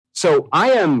So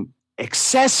I am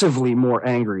excessively more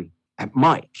angry at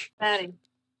Mike. Maddie.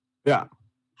 Yeah.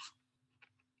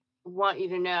 I want you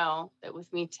to know that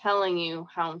with me telling you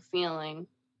how I'm feeling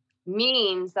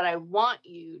means that I want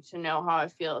you to know how I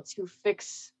feel to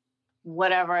fix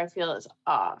whatever I feel is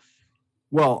off.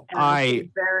 Well, and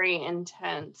I'm very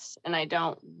intense and I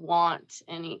don't want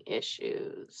any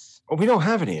issues. Well, we don't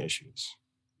have any issues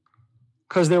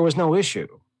because there was no issue.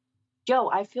 Yo,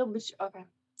 I feel okay.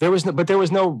 There was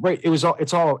no right. It was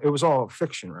all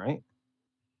fiction, right?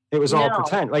 It was all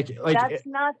pretend. Like that's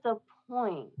not the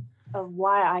point of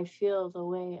why I feel the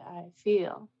way I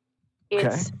feel.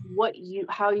 It's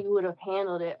how you would have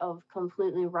handled it of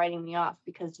completely writing me off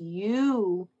because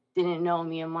you didn't know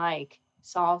me and Mike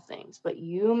solve things, but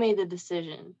you made the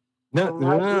decision. No.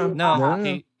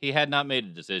 He had not made a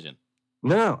decision.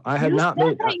 No, I had not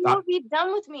made. You would be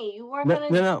done with me. You weren't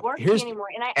going to work with me anymore.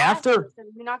 And I asked you,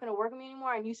 you're not going to work with me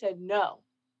anymore, and you said no.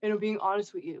 And I'm being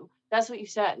honest with you. That's what you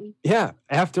said. Yeah.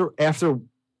 After,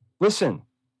 listen.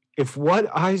 If what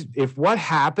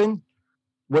happened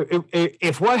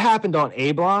on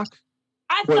A Block,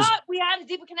 I thought we had a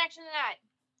deeper connection than that.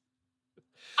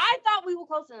 I thought we were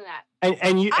closer than that.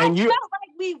 And you felt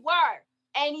like we were.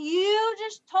 And you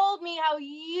just told me how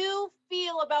you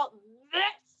feel about this.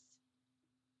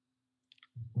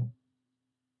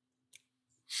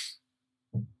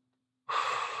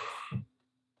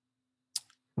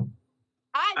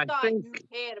 I thought you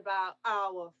cared about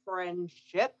our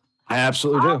friendship. I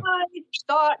absolutely do. I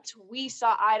thought we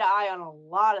saw eye to eye on a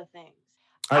lot of things.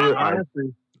 Let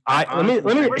me.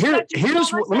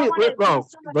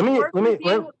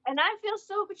 And I feel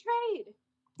so betrayed.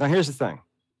 Now here's the thing.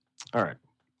 All right.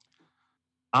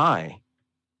 I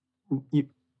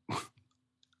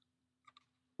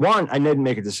didn't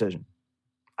make a decision.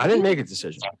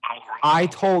 I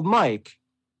told Mike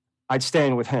I'd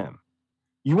stand with him.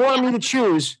 You wanted me to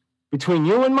choose between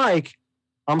you and Mike.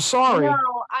 I'm sorry. No,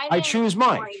 I choose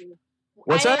Mike.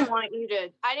 What's that? I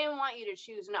didn't want you to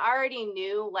choose. And I already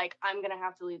knew, like, I'm going to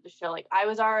have to leave the show. Like, I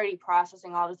was already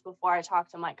processing all this before I talked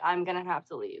to Mike. I'm going to have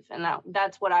to leave. And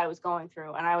that's what I was going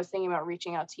through. And I was thinking about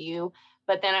reaching out to you.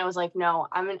 But then I was like, no,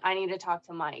 I need to talk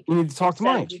to Mike. You need to talk to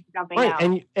Mike. Right. Out.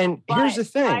 And here's the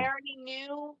thing. I already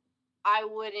knew I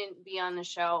wouldn't be on the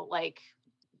show. Like,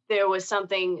 there was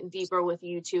something deeper with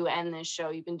you two and this show.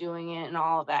 You've been doing it and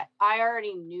all of that. I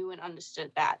already knew and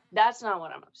understood that. That's not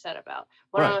what I'm upset about.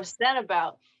 What I'm upset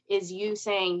about is you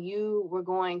saying you were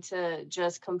going to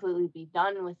just completely be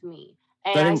done with me.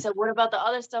 And I said, what about the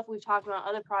other stuff we've talked about,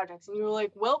 other projects? And you were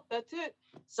like, well, that's it.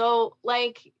 So,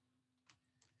 like,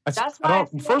 that's why.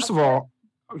 First of all,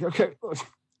 okay.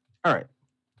 All right.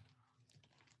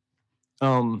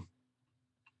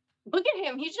 Look at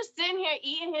him. He's just sitting here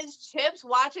eating his chips,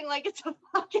 watching like it's a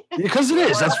fucking... Because it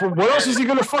is. That's what else is he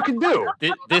going to fucking do?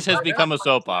 This has become a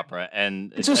soap opera.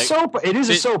 And It is a soap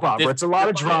opera. It's a lot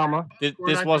of drama.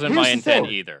 This wasn't my intent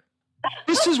either.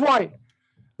 This is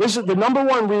the number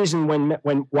one reason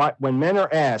when men are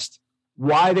asked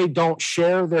why they don't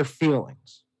share their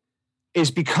feelings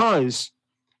is because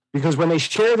when they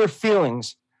share their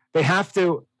feelings, they have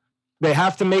to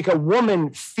make a woman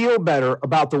feel better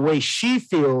about the way she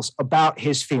feels about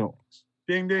his feelings.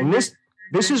 Ding, ding, and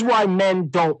this is why men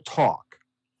don't talk.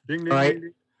 Ding, ding, right? ding,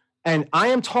 ding. And I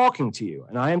am talking to you,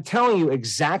 and I am telling you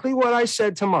exactly what I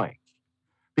said to Mike,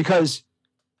 because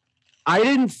I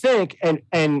didn't think, and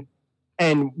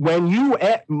when you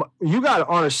got to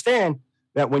understand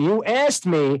that when you asked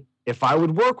me if I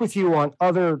would work with you on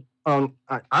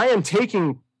I am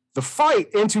taking the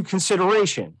fight into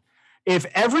consideration. If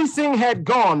everything had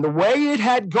gone the way it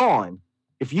had gone,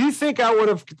 if you think I would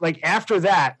have, like, after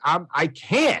that, I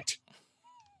can't.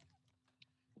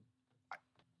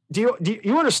 Do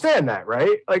you understand that,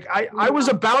 right? Like, I was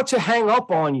about to hang up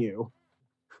on you.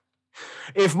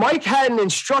 If Mike hadn't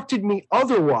instructed me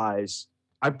otherwise,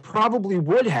 I probably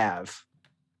would have.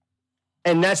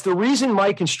 And that's the reason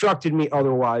Mike instructed me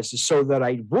otherwise, is so that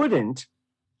I wouldn't.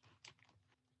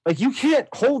 Like, you can't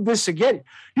hold this again.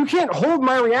 You can't hold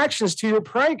my reactions to your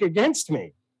prank against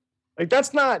me. Like,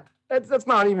 that's not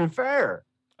even fair.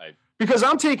 Because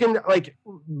I'm taking, like,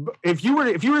 if you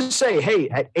were to say, hey,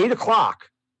 at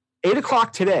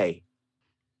 8:00 today,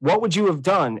 what would you have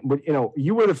done?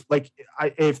 You would have, like,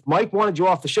 if Mike wanted you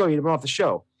off the show, you'd have been off the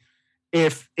show.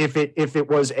 If it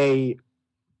was a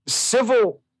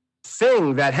civil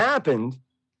thing that happened,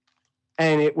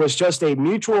 and it was just a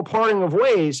mutual parting of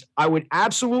ways, I would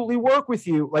absolutely work with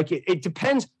you. Like, it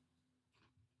depends.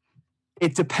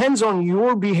 It depends on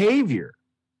your behavior.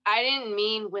 I didn't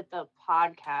mean with the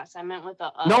podcast. I meant with the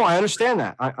other. No, I understand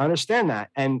that. I understand that.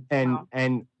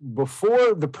 And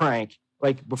before the prank,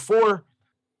 like before,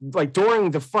 like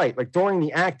during the fight, like during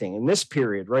the acting in this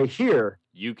period right here.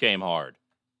 You came hard.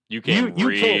 You came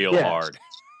real hard.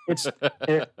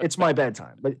 It's my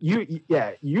bedtime, but you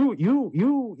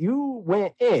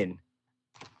went in,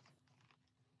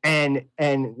 and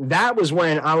that was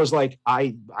when I was like,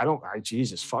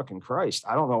 Jesus fucking Christ,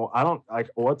 I don't know, I don't like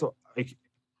what the like,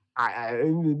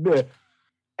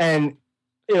 and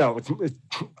you know,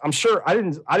 I'm sure I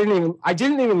didn't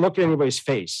even look at anybody's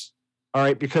face, all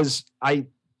right, because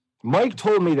Mike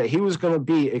told me that he was going to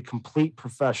be a complete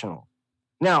professional.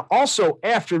 Now, also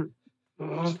after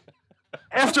what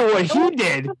he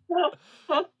did,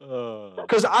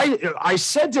 because I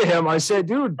said to him, I said,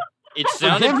 dude, it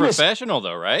sounded professional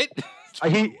though, right?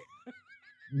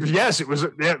 Yes, it was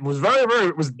very,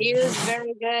 it was. He was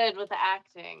very good with the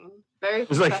acting. Very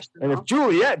professional. Like, and if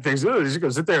Juliet thinks, oh, she's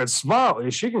gonna sit there and smile,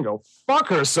 and she can go fuck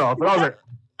herself. And I was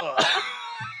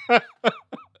like,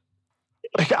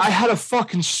 like I had a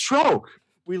fucking stroke.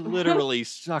 We literally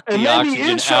sucked the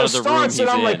oxygen out of the room he's and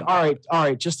I'm in. like, all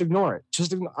right, just ignore it.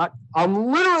 Just ignore.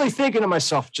 I'm literally thinking to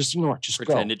myself, just ignore it. Just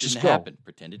pretend go. It didn't happen.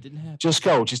 Pretend it didn't happen. Just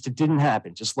go. Just it didn't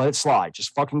happen. Just let it slide.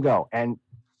 Just fucking go. And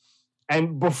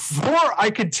before I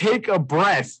could take a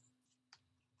breath,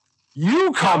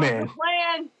 you come in.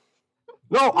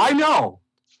 No, I know.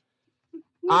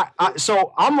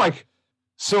 So I'm like,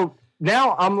 so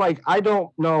now I'm like, I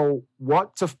don't know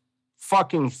what to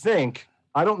fucking think.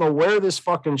 I don't know where this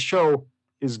fucking show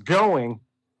is going,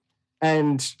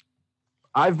 and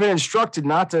I've been instructed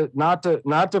not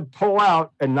to pull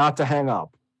out and not to hang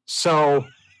up. So,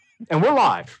 and we're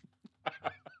live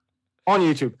on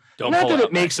YouTube. Not that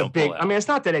it makes a big. I mean, it's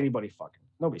not that nobody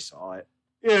saw it.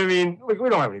 You know what I mean? Like, we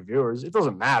don't have any viewers. It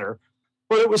doesn't matter.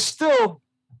 But it was still,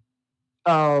 what's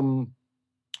the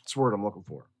word I'm looking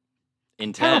for?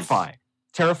 Intense.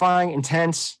 Terrifying,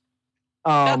 intense.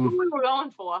 That's what we were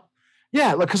going for.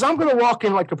 Yeah, look, because I'm going to walk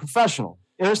in like a professional.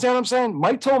 You understand what I'm saying?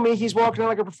 Mike told me he's walking in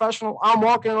like a professional. I'm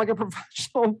walking in like a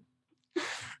professional.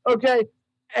 Okay.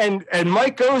 And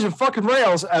Mike goes and fucking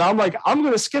rails, and I'm like, I'm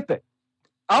going to skip it.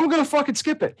 I'm going to fucking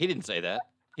skip it. He didn't say that.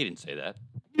 He didn't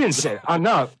say it. I'm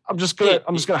not. I'm just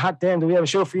gonna. Hot damn. Do we have a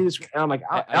show for you this week? And I'm like,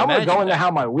 I'm gonna go into how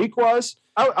my week was.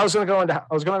 I was gonna go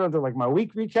into like my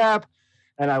week recap,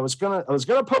 and I was gonna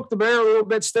poke the bear a little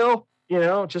bit still. You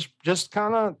know, just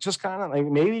kind of like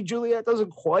maybe Juliet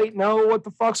doesn't quite know what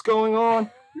the fuck's going on.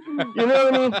 You know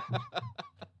what I mean?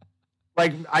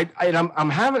 Like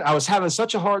I was having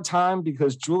such a hard time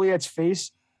because Juliet's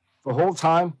face the whole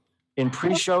time in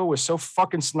pre-show was so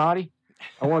fucking snotty.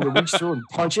 I wanted to reach through and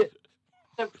punch it.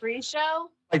 The pre-show?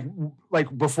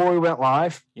 Like before we went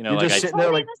live. You know, you're like just sitting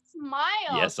there like smile.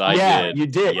 Yes, I did. You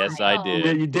did. Yes, I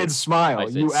did. You did smile.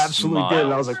 You absolutely did.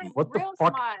 And I was like, what the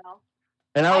fuck? Smile.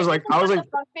 And I was like,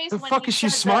 the fuck is she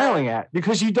smiling at?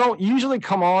 Because you don't usually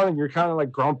come on and you're kind of like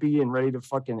grumpy and ready to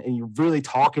fucking, and you're really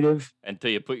talkative.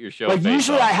 Until you put your show like face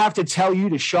usually on. I have to tell you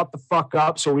to shut the fuck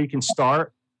up so we can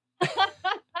start.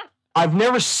 I've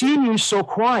never seen you so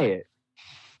quiet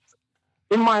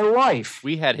in my life.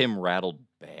 We had him rattled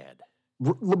bad.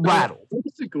 Rattled.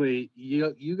 Basically,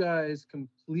 you guys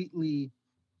completely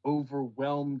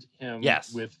overwhelmed him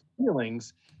with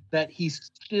feelings that he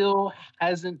still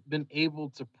hasn't been able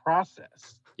to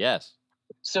process. Yes.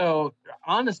 So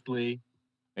honestly,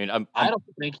 I mean, I don't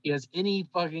think he has any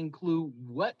fucking clue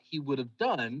what he would have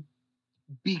done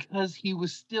because he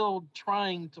was still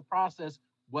trying to process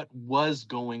what was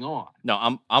going on.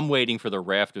 No, I'm waiting for the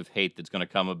raft of hate that's going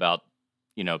to come about,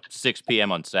 6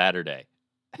 p.m. on Saturday.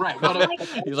 Right.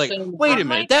 He's like, wait a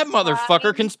minute, that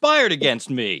motherfucker conspired against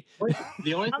me.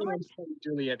 The only thing I'm saying,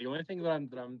 Juliet, the only thing that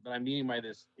I'm meaning by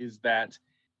this is that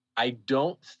I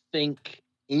don't think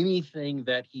anything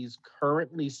that he's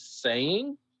currently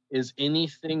saying is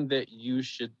anything that you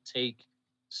should take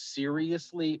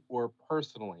seriously or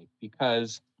personally,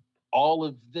 because all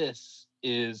of this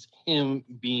is him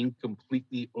being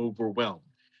completely overwhelmed.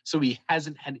 So he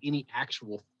hasn't had any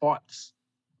actual thoughts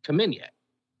come in yet.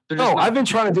 No, I've been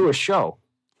trying to do a show.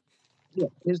 Yeah,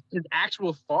 his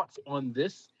actual thoughts on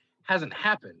this hasn't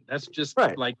happened. That's just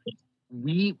like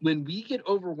when we get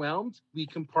overwhelmed, we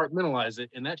compartmentalize it,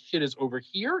 and that shit is over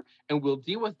here, and we'll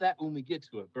deal with that when we get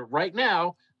to it. But right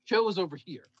now, show is over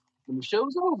here. When the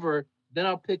show's over, then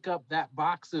I'll pick up that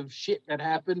box of shit that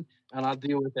happened, and I'll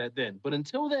deal with that then. But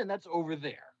until then, that's over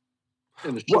there.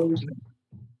 And the show's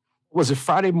was it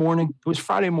Friday morning? It was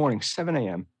Friday morning, 7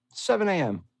 a.m. 7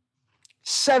 a.m.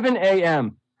 7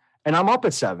 a.m. And I'm up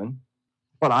at 7,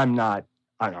 but I'm not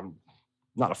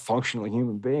a functional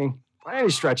human being by any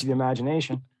stretch of the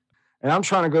imagination. And I'm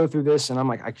trying to go through this, and I'm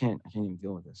like, I can't even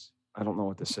deal with this. I don't know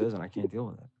what this is, and I can't deal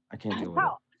with it. I can't deal with it.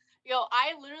 Yo,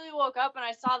 I literally woke up and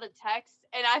I saw the text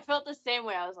and I felt the same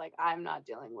way. I was like, I'm not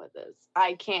dealing with this.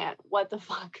 I can't. What the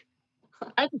fuck?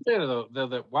 I have to say though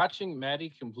that watching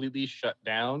Maddie completely shut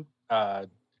down,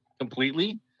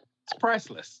 completely, it's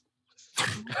priceless.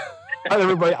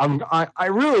 Everybody,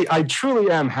 I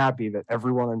truly am happy that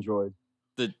everyone enjoyed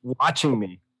watching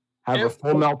me have a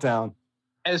full meltdown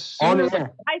As soon as I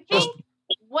think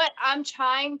what I'm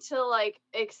trying to like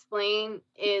explain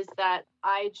is that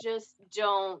I just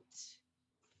don't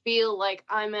feel like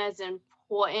I'm as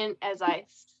important as I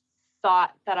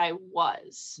thought that I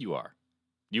was. You are.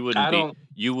 You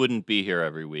wouldn't be here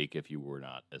every week if you were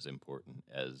not as important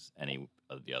as any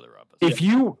of the other of us. If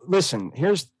you listen,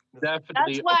 here's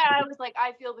definitely. That's why I was like,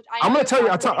 I feel. I'm going to tell you.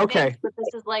 Okay. But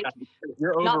this is like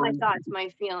not my thoughts, my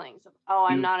feelings. Oh,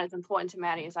 I'm not as important to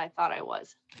Maddie as I thought I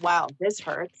was. Wow, this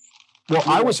hurts.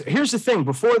 Well, here's the thing.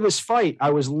 Before this fight,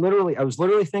 I was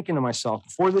literally thinking to myself,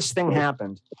 before this thing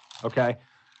happened, okay,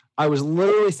 I was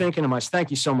literally thinking to myself, thank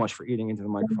you so much for eating into the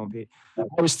microphone, Pete.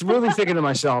 I was really thinking to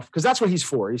myself, because that's what he's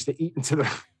for. He's to eat into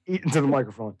the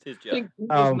microphone. I think he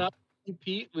was not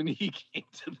Pete when he came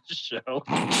to the show.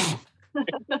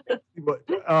 But,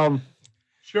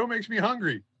 show makes me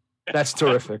hungry. That's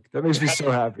terrific. That makes me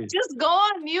so happy. Just go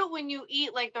on mute when you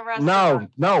eat like the rest No, of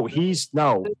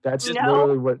that's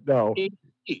literally what, no. Pete.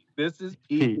 This is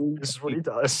Pete. This is what he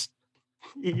does.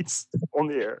 He eats on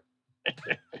the air.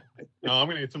 No, I'm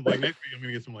gonna get some next week. I'm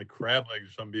gonna get some crab legs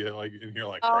or something. Be like in here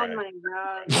like. Oh crab. my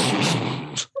god!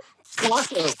 Wait,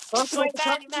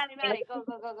 Maddie, go.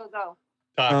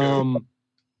 Taco.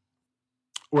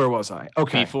 Where was I?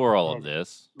 Okay. Before all of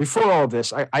this,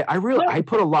 I really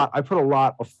put a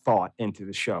lot of thought into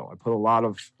the show. I put a lot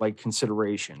of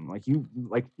consideration. You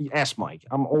ask Mike.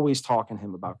 I'm always talking to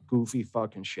him about goofy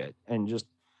fucking shit and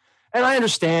I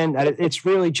understand that it's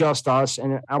really just us,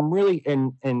 and I'm really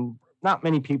and not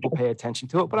many people pay attention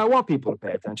to it, but I want people to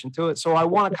pay attention to it. So I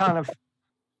want to kind of,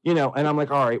 and I'm like,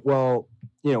 all right, well,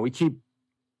 we keep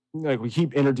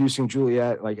introducing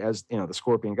Juliet as the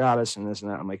Scorpion Goddess and this and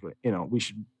that. I'm like, we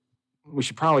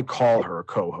should probably call her a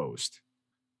co-host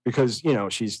because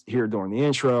she's here during the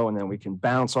intro, and then we can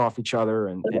bounce off each other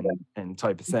and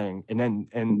type of thing.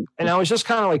 And I was just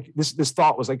kind of this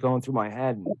thought was going through my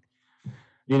head, and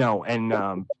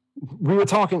we were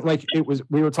talking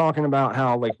we were talking about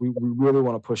how we really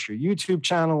want to push your YouTube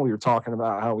channel. We were talking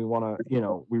about how we want to,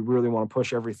 we really want to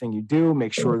push everything you do.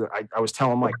 Make sure that I was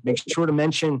telling Mike, make sure to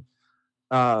mention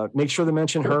her, her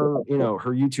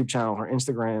YouTube channel, her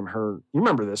Instagram, you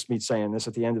remember me saying this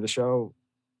at the end of the show,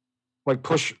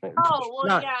 push. Oh,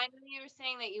 well, yeah, I know you were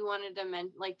saying that you wanted to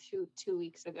mention 2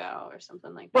 weeks ago or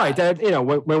something like that. Right. That,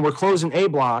 when we're closing A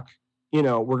Block, we're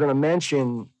going to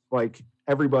mention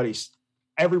everybody's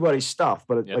stuff,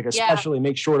 but especially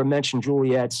make sure to mention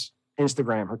Juliet's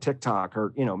Instagram, her TikTok,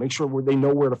 make sure they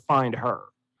know where to find her.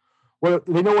 Well,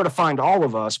 they know where to find all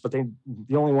of us, but the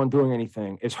only one doing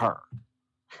anything is her.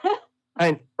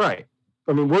 And right.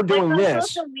 I mean, we're doing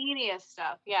this social media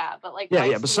stuff. Yeah. But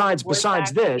besides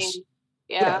this,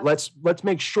 let's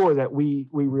make sure that we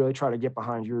really try to get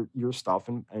behind your stuff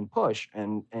and push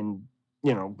and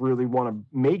really want to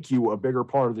make you a bigger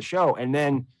part of the show. And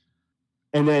then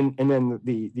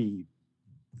the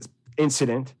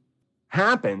incident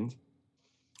happened,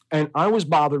 and I was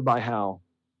bothered by how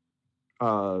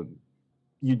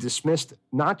you dismissed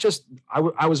not just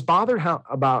I was bothered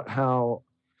about how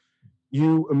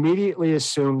you immediately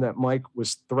assumed that Mike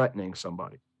was threatening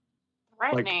somebody.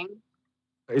 Threatening?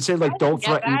 It said don't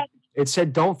threaten. It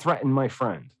said don't threaten my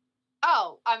friend.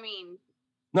 Oh, I mean.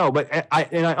 No, but I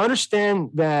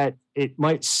understand that it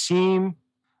might seem.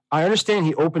 I understand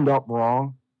he opened up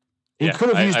wrong. He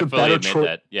could have used a better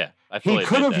choice. Yeah, he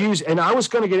could have used, and I was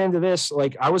going to get into this.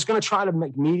 I was going to try to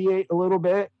mediate a little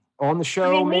bit on the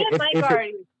show. No,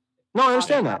 I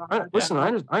understand that. I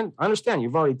understand.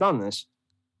 You've already done this.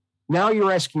 Now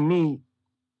you're asking me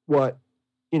what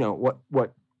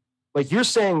you're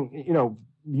saying,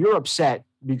 you're upset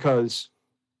because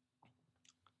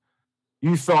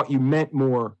you thought you meant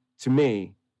more to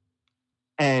me.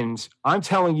 And I'm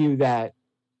telling you that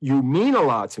you mean a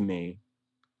lot to me.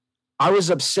 I was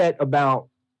upset about,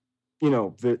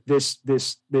 this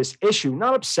issue,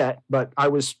 not upset, but I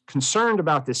was concerned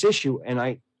about this issue.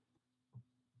 And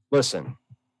listen,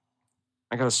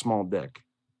 I got a small dick.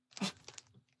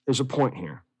 There's a point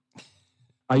here.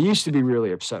 I used to be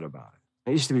really upset about it.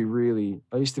 I used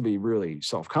to be really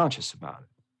self-conscious about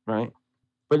it. Right.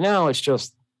 But now it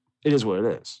is what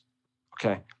it is.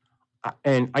 Okay.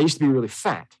 And I used to be really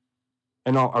fat,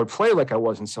 and I would play like I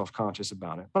wasn't self-conscious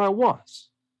about it, but I was.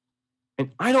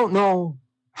 And I don't know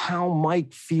how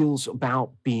Mike feels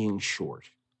about being short.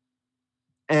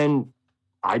 And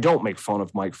I don't make fun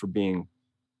of Mike for being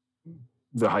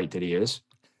the height that he is.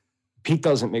 Pete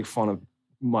doesn't make fun of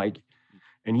Mike.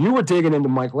 And you were digging into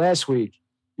Mike last week.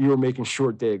 You were making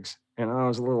short digs. And I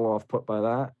was a little off put by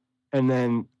that. And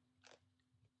then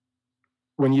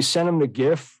when you sent him the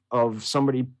gif of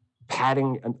somebody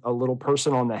patting a little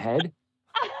person on the head,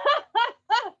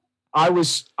 I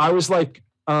was like,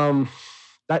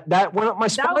 that went up my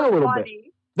spine a little bit.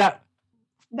 That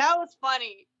was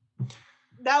funny.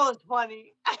 That was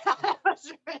funny. That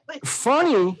was really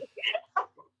funny.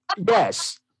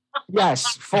 Yes,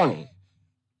 funny.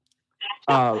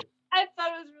 I thought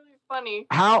it was really funny.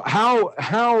 How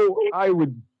I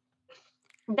would.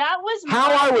 That was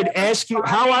how I would ask you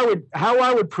how I would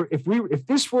if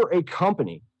this were a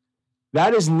company,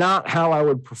 that is not how I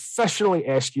would professionally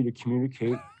ask you to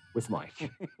communicate with Mike.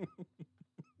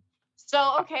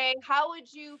 So, okay, how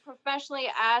would you professionally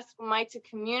ask Mike to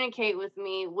communicate with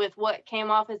me with what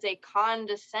came off as a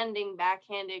condescending,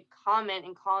 backhanded comment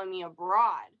and calling me a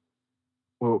broad?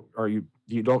 Well,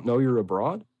 you don't know you're a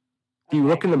broad? Do you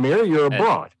look in the mirror? You're a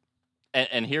broad.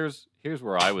 And here's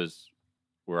where I was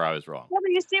wrong. Yeah,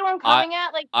 but you see where I'm coming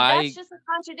at? Like, that's just a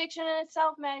contradiction in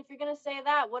itself, man. If you're going to say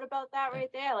that, what about that right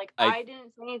there? Like, I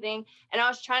didn't say anything, and I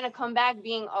was trying to come back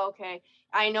being, okay,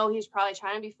 I know he's probably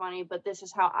trying to be funny, but this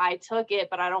is how I took it,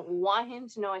 but I don't want him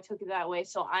to know I took it that way,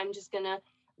 so I'm just going to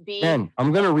be... And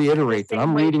I'm going to reiterate that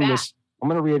I'm reading this. I'm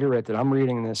going to reiterate that I'm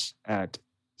reading this at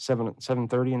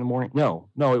 7:30 in the morning. No,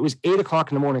 it was 8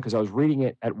 o'clock in the morning because I was reading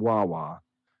it at Wawa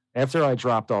after I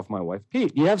dropped off my wife.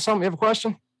 Pete, you have a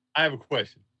question? I have a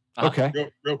question. Okay.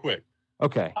 Real quick.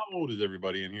 Okay. How old is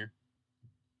everybody in here?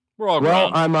 We're all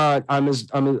grown. I'm a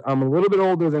little bit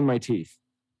older than my teeth.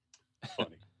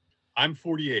 Funny. I'm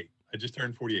 48. I just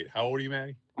turned 48. How old are you,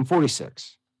 Maddie? I'm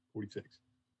 46. 46.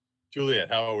 Juliet,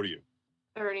 how old are you?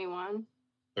 31.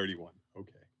 31.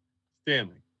 Okay.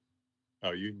 Stanley.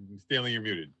 Stanley, you're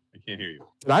muted. I can't hear you.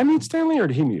 Did I mute Stanley or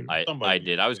did he mute? I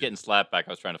did. I was getting slapped back.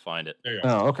 I was trying to find it. There you go.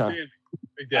 Oh, okay. Stanley,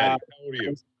 Big Daddy, how old are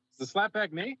you? Is the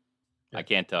slapback me? I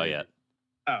can't tell yet.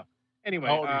 Oh, anyway.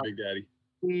 How old are you, Big Daddy?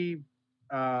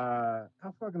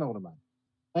 How fucking old am I?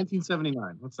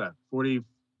 1979. What's that?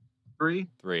 43?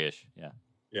 3-ish. Yeah.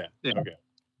 Yeah. Okay.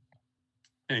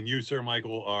 And you, Sir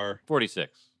Michael, are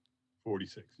 46.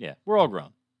 46. Yeah, we're all grown.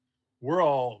 We're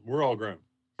all grown.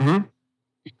 Mm-hmm.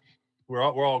 We're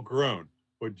all grown.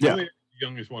 But Juliet is the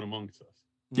youngest one amongst us.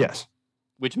 Yes.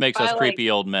 Which makes us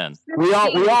creepy old men. We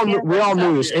all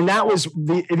knew this, and that was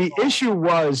the issue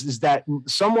is that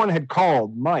someone had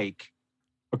called Mike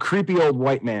a creepy old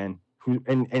white man who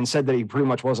and said that he pretty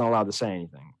much wasn't allowed to say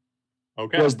anything.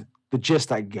 Okay. Was the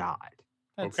gist I got.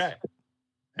 Okay.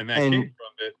 And that came from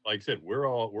it. Like I said, we're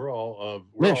all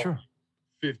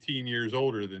 15 years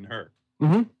older than her.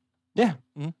 Mm-hmm. Yeah.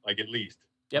 Mm-hmm. Like at least.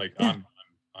 Yep. Like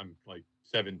I'm like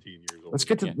 17 years old. Let's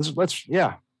get to this.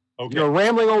 Okay. You're a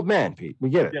rambling old man, Pete. We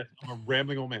get it. Yes, I'm a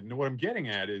rambling old man. Now, what I'm getting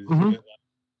at is that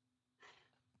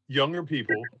younger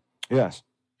people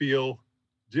feel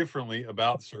differently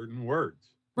about certain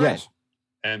words. Yes.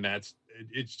 And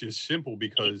it's just simple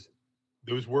because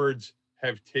those words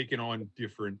have taken on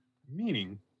different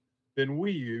meaning than we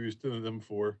used them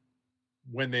for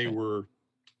when they were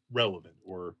relevant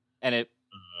and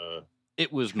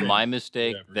it was my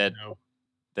mistake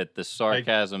that the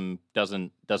sarcasm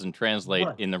doesn't translate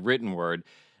in the written word,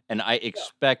 and I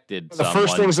expected the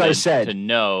first things I said to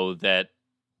know that,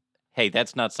 hey,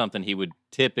 that's not something he would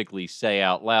typically say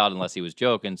out loud unless he was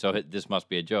joking, so this must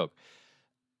be a joke.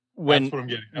 When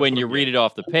you read it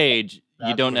off the page,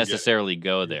 you don't necessarily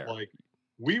go there. Like,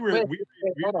 we read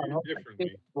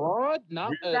differently. Broad,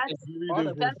 not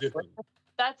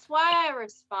that's why I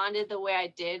responded the way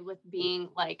I did with being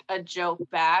like a joke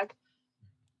back.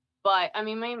 But I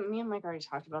mean, me and Mike already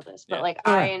talked about this, but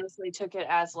I honestly took it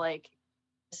as like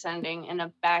sending in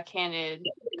a backhanded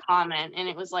comment, and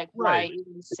it was like, why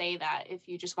even say that if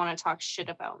you just want to talk shit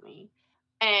about me?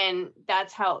 And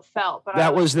that's how it felt. But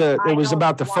it was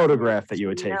about the photograph that you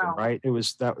had taken, right? It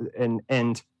was that,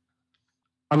 and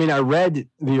I mean, I read it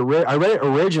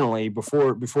originally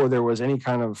before there was any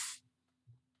kind of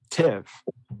tiff,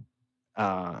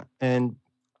 and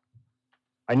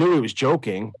I knew he was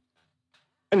joking.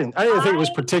 I didn't think it was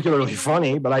particularly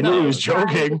funny, but I knew he was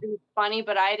joking. It was funny,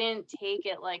 but I didn't take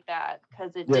it like that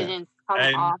because it didn't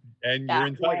come off. And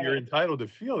you're entitled to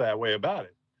feel that way about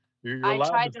it. I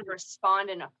tried to respond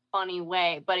in a funny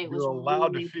way, but it was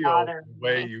allowed really to feel the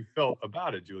way you felt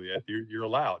about it, Juliet. You're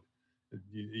allowed.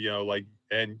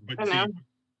 And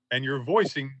you're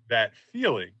voicing that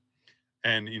feeling,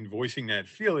 and in voicing that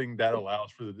feeling, that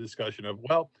allows for the discussion of,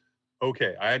 well,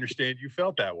 okay, I understand you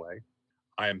felt that way.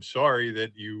 I am sorry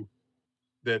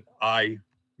that I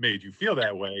made you feel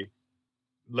that way.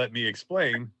 Let me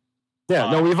explain. Yeah,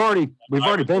 no, we've already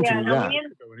been through that.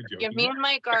 Me and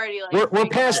Mike already like we're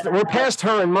past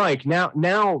her and Mike. Now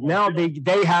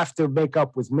they have to make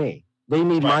up with me. They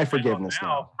need my forgiveness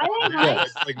now. I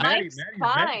think Maddie's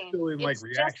still in it's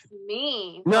reaction. just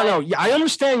me. No, yeah, I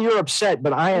understand you're upset,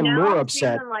 but I am more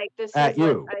upset at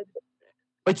you.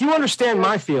 Like you understand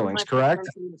my feelings, correct?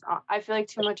 I feel like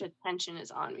too much attention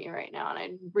is on me right now, and I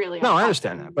really I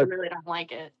understand that, but I really don't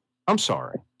like it. I'm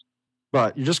sorry,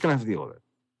 but you're just gonna have to deal with it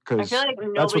because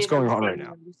that's what's going on right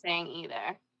now. What you're saying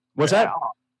either. What's that?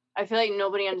 I feel like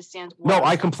nobody understands. No,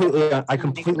 I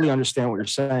completely understand what you're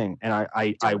saying, and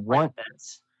I want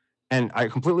this. And I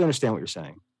completely understand what you're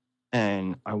saying,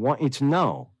 and I want you to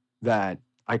know that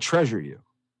I treasure you,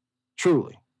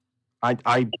 truly.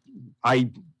 I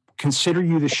consider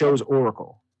you the show's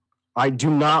oracle. I do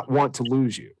not want to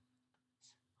lose you.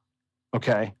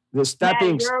 Okay, you're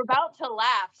about to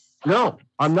laugh. No,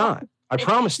 I'm not. I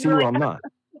promise to you, I'm not.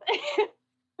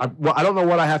 I don't know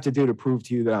what I have to do to prove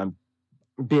to you that I'm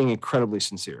being incredibly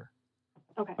sincere.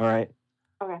 Okay. All right.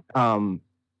 Okay. I'm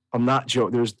not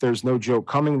joke. There's no joke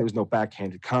coming. There's no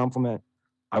backhanded compliment.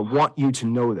 I want you to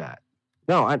know that.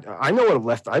 No, I know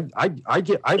what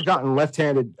I've gotten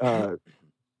left-handed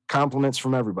compliments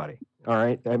from everybody. All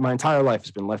right. My entire life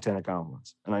has been left-handed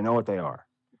compliments, and I know what they are,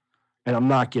 and I'm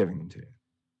not giving them to you.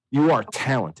 You are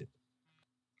talented,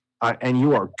 and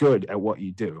you are good at what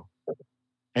you do,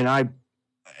 and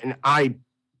I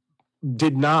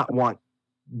did not want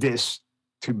this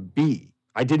to be.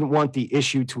 I didn't want the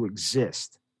issue to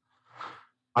exist.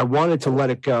 I wanted to let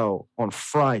it go on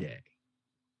Friday,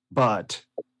 but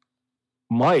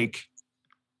Mike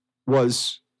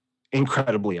was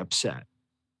incredibly upset.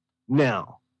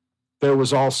 Now, there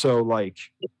was also like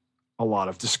a lot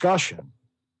of discussion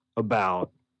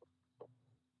about,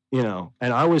 and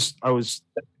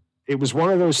it was one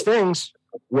of those things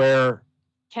where.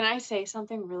 Can I say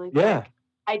something really quick? Yeah.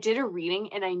 I did a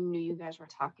reading and I knew you guys were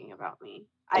talking about me.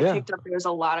 I picked up there was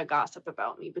a lot of gossip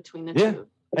about me between the two.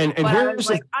 And but I was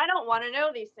like, I don't want to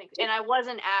know these things, and I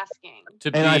wasn't asking.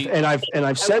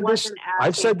 I've said this.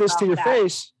 I've said this to your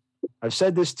face. I've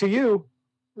said this to you.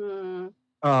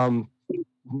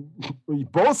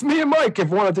 Both me and Mike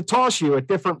have wanted to toss you at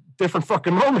different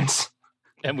fucking moments,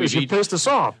 and you pissed us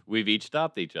off. We've each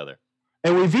stopped each other.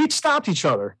 And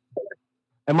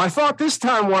my thought this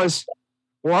time was,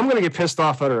 well, I'm going to get pissed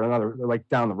off at her another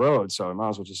down the road, so I might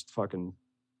as well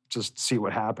just see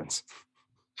what happens.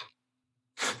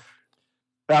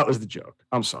 That was the joke.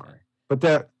 I'm sorry.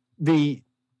 But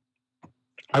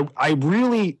I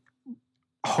really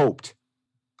hoped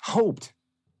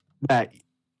that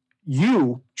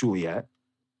you, Juliet,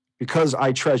 because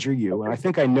I treasure you and I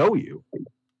think I know you,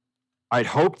 I'd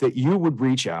hope that you would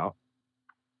reach out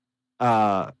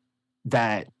and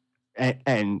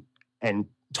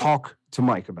talk to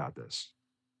Mike about this.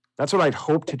 That's what I'd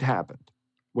hoped had happened,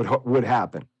 would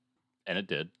happen. And it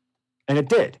did.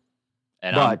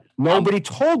 But nobody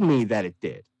told me that it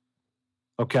did.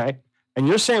 Okay? And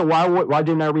you're saying, why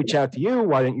didn't I reach out to you?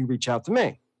 Why didn't you reach out to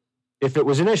me? If it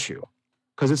was an issue.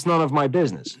 Because it's none of my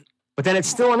business. But then it's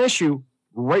still an issue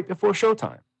right before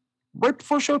showtime. Right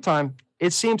before showtime,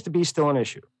 it seems to be still an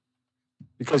issue.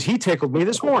 Because he tickled me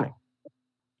this morning.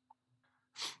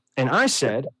 And I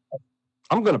said,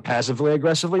 I'm going to passively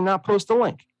aggressively not post the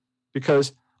link.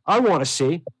 Because I want to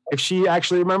see if she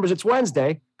actually remembers it's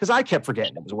Wednesday, because I kept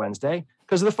forgetting it was Wednesday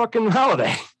because of the fucking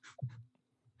holiday.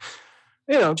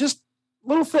 Just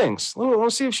little things.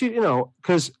 Let's see if she,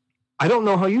 because I don't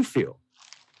know how you feel.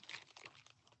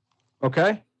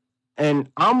 Okay? And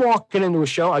I'm walking into a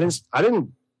show. I didn't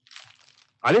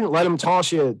let him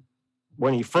toss you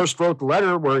when he first wrote the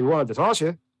letter where he wanted to toss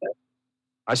you.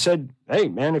 I said, hey,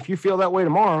 man, if you feel that way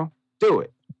tomorrow, do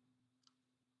it.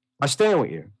 I stand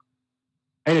with you.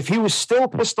 And if he was still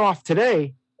pissed off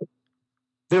today,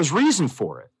 there's reason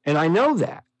for it. And I know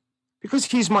that because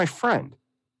he's my friend.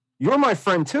 You're my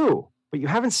friend too, but you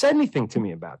haven't said anything to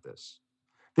me about this.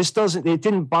 It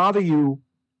didn't bother you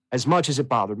as much as it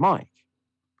bothered Mike.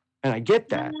 And I get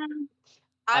that.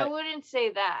 I wouldn't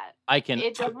say that. I can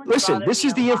listen, this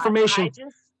is the information.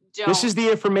 This is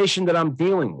the information that I'm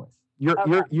dealing with. You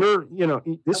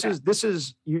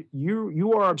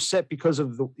are upset because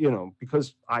of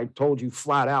because I told you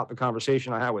flat out the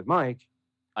conversation I had with Mike.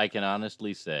 I can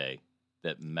honestly say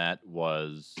that Matt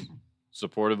was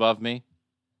supportive of me.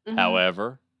 Mm-hmm.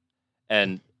 However,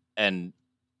 and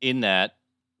in that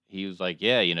he was like,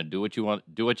 yeah, do what you want,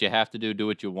 do what you have to do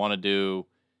what you want to do.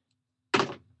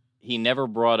 He never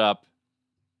brought up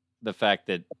the fact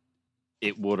that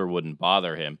it would or wouldn't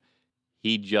bother him.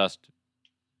 He just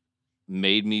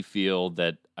made me feel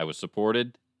that I was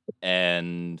supported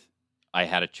and I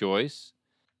had a choice.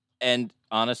 And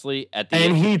honestly, at the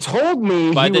end, he told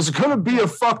me he was going to be a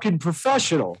fucking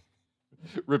professional.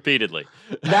 Repeatedly.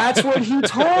 That's what he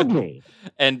told me.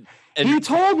 And he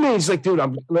told me, he's like, dude,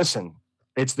 listen,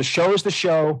 it's the show is the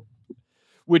show.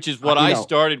 Which is what I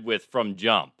started with from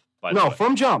jump.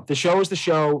 From jump. The show is the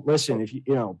show. Listen, if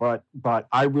but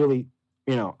I really,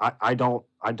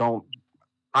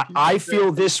 I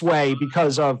feel this way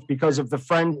because of the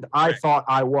friend I thought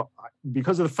I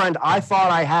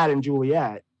had in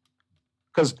Juliet,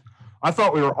 because I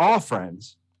thought we were all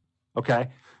friends. Okay.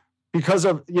 Because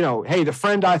of, hey, the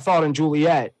friend I thought in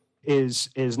Juliet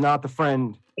is not the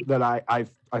friend that I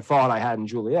thought I had in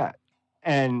Juliet.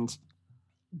 And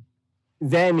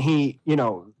then he,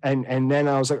 and then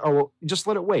I was like, oh, well, just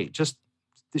let it wait. Just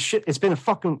the shit. It's been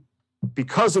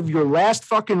because of your last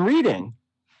fucking reading,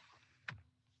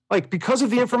 like because of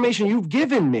the information you've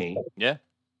given me. Yeah.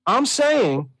 I'm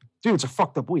saying, dude, it's a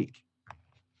fucked up week.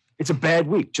 It's a bad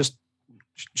week. Just,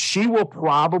 she will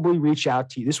probably reach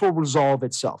out to you. This will resolve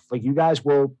itself. Like you guys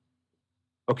will.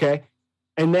 Okay.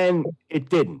 And then it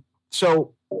didn't.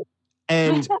 So,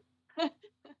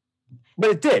 but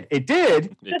it did. It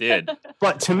did.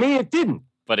 But to me, it didn't.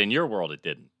 But in your world, it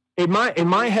didn't. In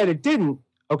my head, it didn't.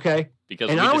 Okay.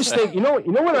 Because I was thinking,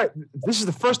 this is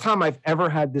the first time I've ever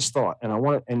had this thought, and I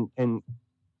want to, and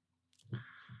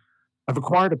I've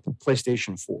acquired a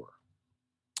PlayStation 4,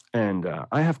 and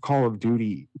I have Call of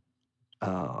Duty,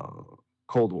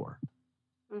 Cold War,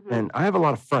 and I have a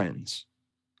lot of friends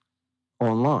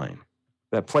online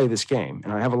that play this game,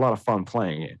 and I have a lot of fun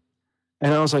playing it.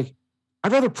 And I was like,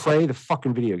 I'd rather play the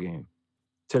fucking video game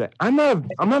today. I'm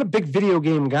not a big video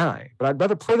game guy, but I'd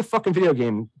rather play the fucking video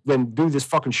game than do this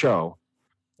fucking show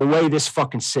the way this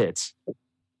fucking sits.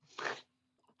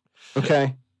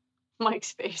 Okay.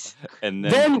 Mike's face. And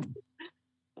then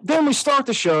we start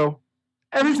the show.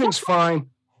 Everything's fine.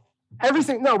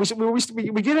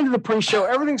 We get into the pre-show.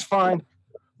 Everything's fine.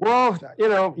 Well,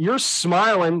 you're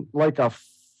smiling like a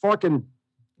fucking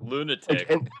lunatic.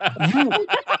 And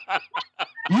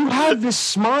you have this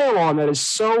smile on that is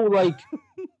so like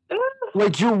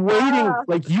you're waiting,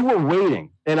 like you were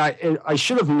waiting, and I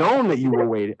should have known that you were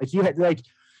waiting. Like you had,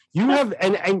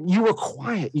 and you were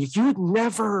quiet. You would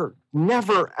never,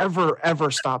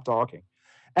 ever stop talking,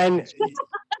 and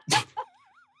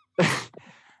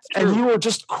and you were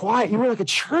just quiet. You were like a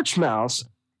church mouse,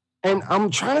 and I'm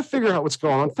trying to figure out what's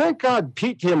going on. Thank God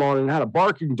Pete came on and had a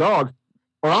barking dog,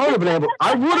 or I would have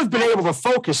been able to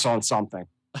focus on something.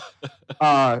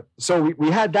 So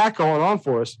we had that going on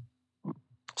for us.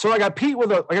 So I got Pete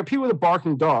with a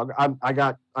barking dog. I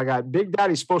got Big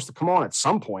Daddy supposed to come on at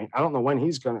some point. I don't know when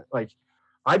he's gonna, like,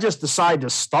 I just decided to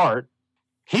start.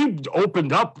 He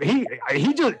opened up. I'm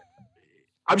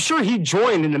sure he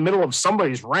joined in the middle of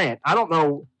somebody's rant. I don't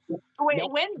know. Wait,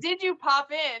 when did you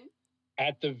pop in?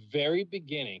 At the very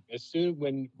beginning. As soon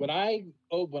when I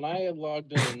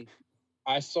logged in,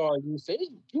 I saw you say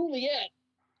Juliet.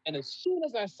 And as soon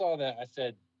as I saw that, I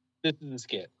said, this is a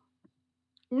skit.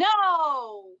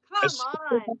 No, come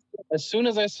on. As soon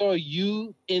as I saw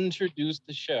you introduce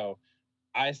the show,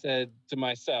 I said to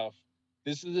myself,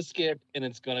 this is a skit and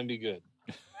it's going to be good.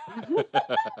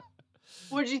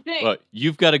 What'd you think? Look,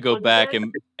 you've got to go back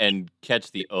and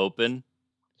catch the open.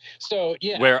 So,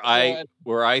 yeah. Where I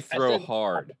throw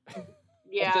hard.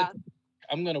 Yeah.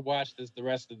 I'm going to watch the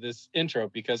rest of this intro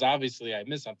because obviously I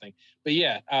missed something. But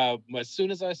yeah, as soon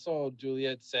as I saw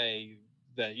Juliet say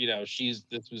that, she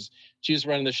was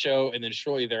running the show, and then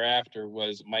shortly thereafter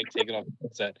was Mike taking off the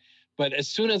set. But as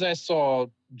soon as I saw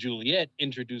Juliet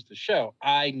introduce the show,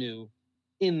 I knew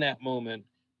in that moment,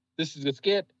 this is a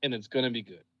skit and it's going to be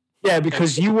good. Yeah,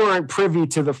 because you weren't privy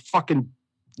to the fucking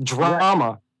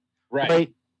drama.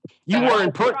 Right? You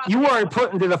weren't put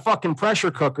into the fucking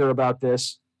pressure cooker about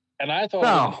this. And I thought it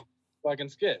was a fucking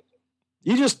skit.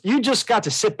 You just got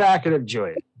to sit back and enjoy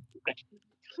it.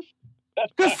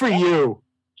 Good for you.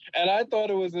 And I thought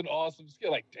it was an awesome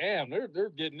skit. Like, damn, they're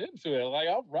getting into it. Like,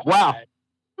 all right. Wow.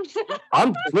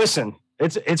 Listen,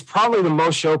 it's probably the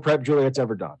most show prep Juliet's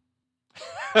ever done.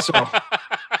 So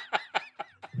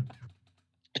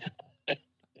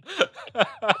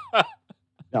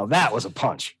now that was a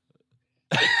punch.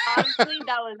 Honestly,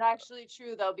 that was actually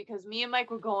true though, because me and Mike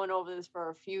were going over this for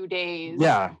a few days.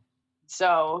 Yeah.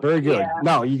 So very good. Yeah.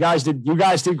 No, you guys did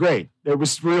great. It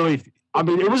was really,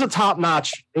 it was a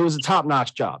top-notch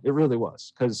job. It really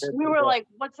was. Because we were like,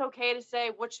 what's okay to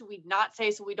say? What should we not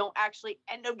say so we don't actually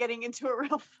end up getting into a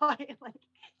real fight like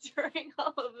during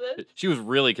all of this? She was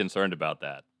really concerned about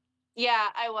that. Yeah,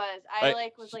 I was. I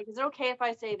was like, is it okay if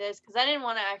I say this? Because I didn't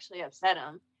want to actually upset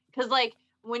him. Because like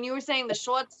when you were saying the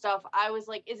short stuff, I was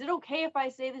like, is it okay if I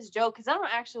say this joke? Because I don't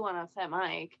actually want to upset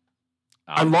Mike.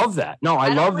 I love that. No, I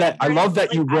love that. I love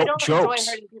that you wrote jokes,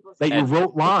 that you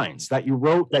wrote lines, that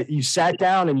you sat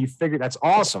down and you figured. That's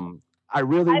awesome. I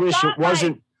really wish it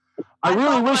wasn't. I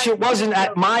really wish it wasn't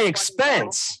at my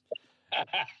expense.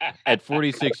 At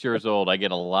 46 years old, I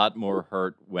get a lot more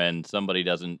hurt when somebody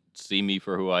doesn't see me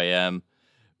for who I am,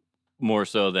 more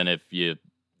so than if you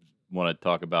want to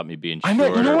talk about me being short.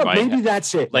 You know what? Maybe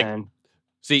that's it, man.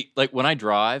 See, like when I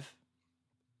drive,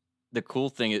 the cool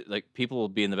thing is like people will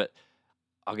be in the bed.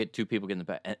 I'll get two people get in the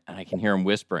back, and I can hear them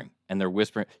whispering, and they're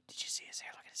whispering, "Did you see his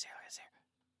hair? Look at his hair! Look at his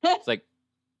hair!" It's like,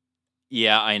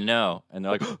 yeah, I know, and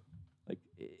they're like, like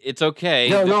it's okay.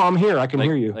 No, I'm here. I can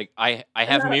hear you. Like I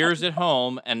have mirrors at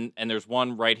home, and there's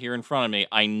one right here in front of me.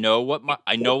 I know what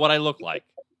I look like.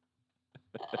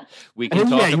 We can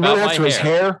talk about my hair. His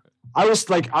hair. I was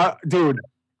like, dude.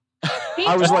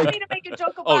 I was like, me to make a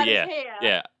joke about his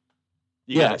hair.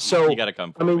 Yeah. So you gotta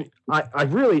come. I mean, I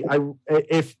really,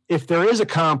 if there is a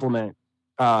compliment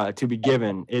to be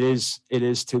given, it is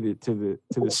to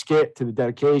the skit, to the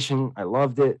dedication. I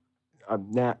loved it.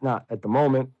 I'm not at the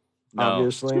moment,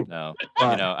 obviously. No,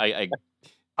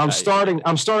 I'm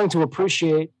starting to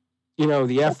appreciate,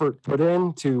 the effort put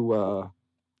in to.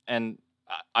 And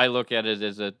I look at it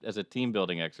as a team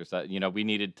building exercise. We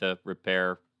needed to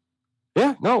repair.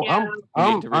 Yeah, no, I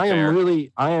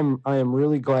am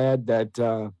really glad that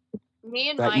me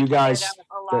and that Mike you guys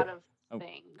a lot of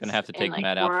things. I'm gonna have to take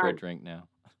Matt out for a drink now.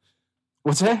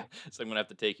 What's that? So I'm gonna have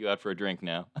to take you out for a drink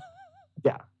now.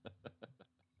 Yeah,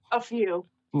 a few.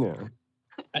 Yeah,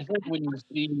 I think when you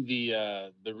see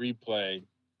the replay,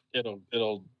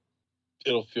 it'll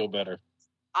feel better.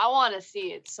 I want to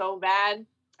see it so bad.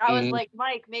 I was like,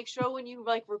 Mike, make sure when you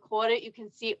record it, you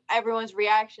can see everyone's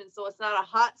reaction, so it's not a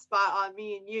hot spot on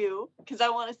me and you, because I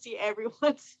want to see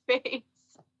everyone's face.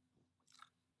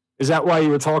 Is that why you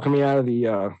were talking me out of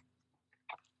the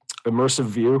immersive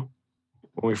view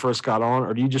when we first got on,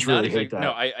 or do you just really hate that?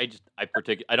 No,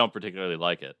 I don't particularly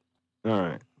like it. All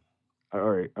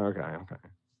right, okay.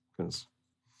 Because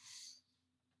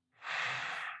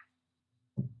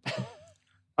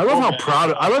I love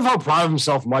how proud of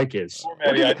himself Mike is.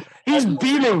 He's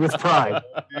beaming with pride.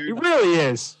 He really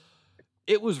is.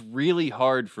 It was really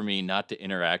hard for me not to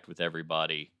interact with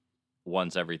everybody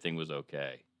once everything was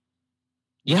okay.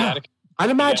 Yeah, I'd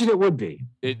imagine it would be.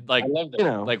 Like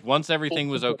once everything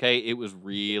was okay, it was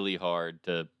really hard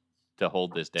to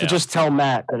hold this down. To just tell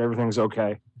Matt that everything's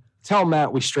okay. Tell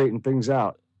Matt we straightened things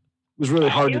out. It was really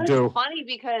hard to do. It was funny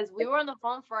because we were on the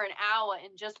phone for an hour,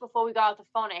 and just before we got off the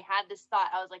phone, I had this thought.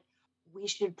 I was like, we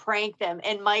should prank them.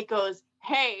 And Mike goes,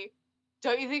 hey,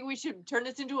 don't you think we should turn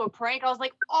this into a prank? I was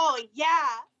like, oh, yeah.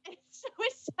 And so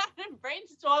we started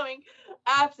brainstorming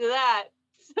after that.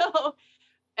 So,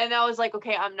 and I was like,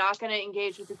 okay, I'm not going to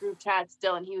engage with the group chat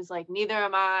still. And he was like, neither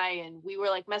am I. And we were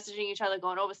like messaging each other,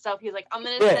 going over stuff. He was like, I'm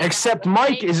going to. Yeah, except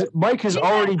Mike has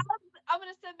already. I'm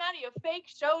going to send Maddie a fake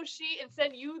show sheet and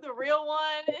send you the real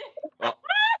one. Well,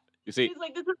 you see, he's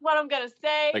like, this is what I'm going to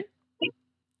say. Like,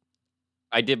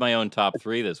 I did my own top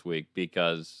 3 this week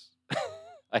because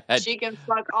I had. She can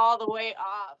fuck all the way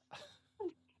off.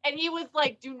 And he was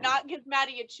like, do not give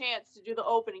Maddie a chance to do the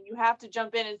opening. You have to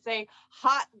jump in and say,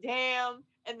 hot damn,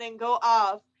 and then go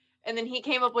off. And then he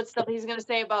came up with stuff he's going to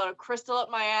say about a crystal up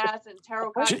my ass and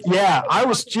tarot cards. Yeah, I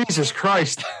was, Jesus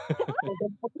Christ.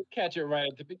 Catch it right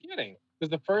at the beginning. Because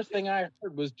the first thing I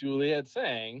heard was Juliet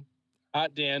saying,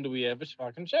 hot damn, do we have a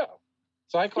fucking show?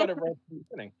 So I caught it right at the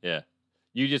beginning. Yeah.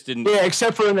 You just didn't. Yeah,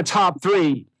 except for in the top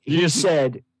 3, he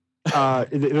said,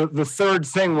 the third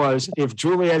thing was, if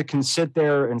Juliet can sit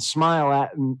there and smile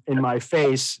in my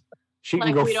face, she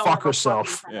can go fuck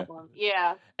herself.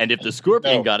 Yeah. And if the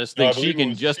scorpion goddess thinks she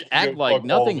can just act like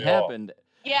nothing happened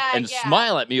and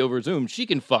smile at me over Zoom, she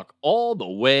can fuck all the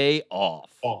way off.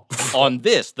 On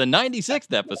this, the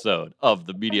 96th episode of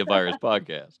the Media Virus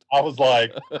Podcast. I was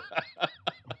like,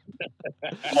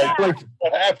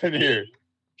 what happened here?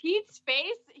 Pete's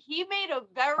face, he made a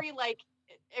very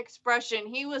expression.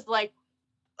 He was like,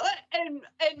 and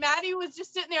Maddie was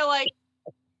just sitting there like.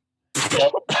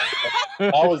 Yep.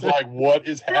 I was like, what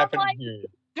is happening here?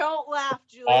 Don't laugh,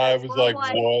 Julia. I was like,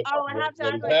 what is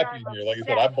happening here? Like I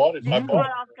said, I bought it.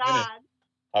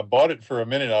 I bought it for a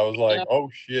minute. I was like, oh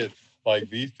shit! Like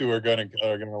these two are gonna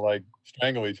like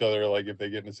strangle each other. Like if they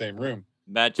get in the same room.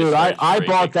 Dude, I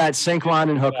bought that sink, line,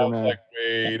 and hooker, man. Like,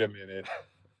 wait a minute.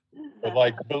 But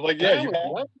like, yeah, you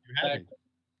have me.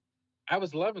 I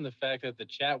was loving the fact that the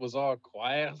chat was all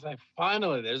quiet. I was like,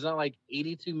 finally, there's not like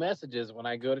 82 messages when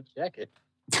I go to check it.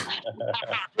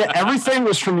 Yeah, everything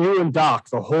was from you and Doc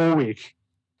the whole week.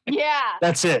 Yeah.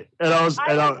 That's it. And I was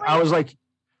like,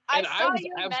 I saw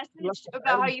your message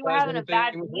about how you were having a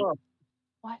bad week.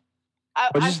 What?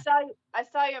 I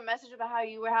saw your message about how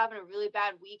you were having a really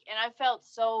bad week, and I felt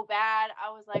so bad. I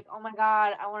was like, oh my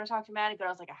God, I want to talk to Maddie, but I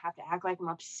was like, I have to act like I'm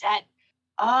upset.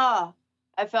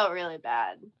 I felt really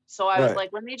bad. So I was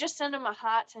like, let me just send him a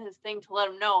heart to his thing to let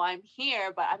him know I'm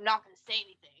here, but I'm not going to say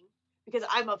anything because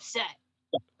I'm upset.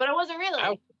 But I wasn't really.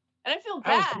 And I feel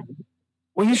bad.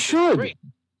 Well, you should.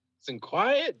 It's in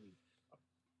quiet.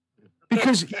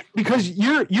 Because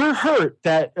you're hurt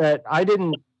that I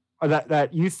didn't,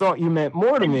 that you thought you meant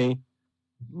more to me,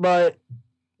 but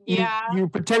you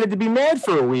pretended to be mad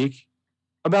for a week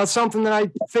about something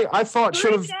that I thought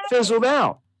should have fizzled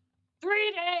out.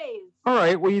 3 days. All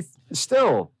right.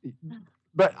 Well,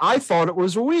 but I thought it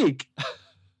was a week.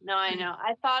 No, I know.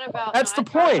 I thought about. That's the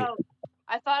point.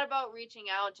 I thought about reaching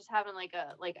out, just having like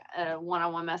a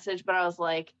one-on-one message, but I was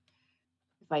like,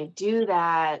 if I do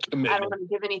that, I don't want to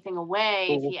give anything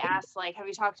away. If he asks, like, have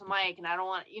you talked to Mike? And I don't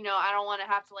want to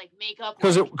have to like make up.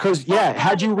 Because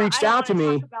had you reached out to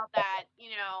me about that,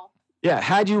 Yeah,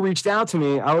 had you reached out to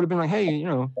me, I would have been like, hey,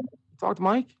 talk to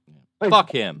Mike. Like,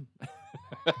 fuck him.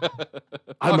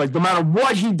 I'm like, no matter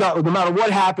what he does, no matter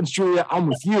what happens, Julia, I'm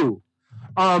with you.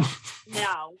 No.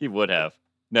 He would have.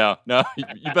 No,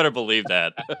 you better believe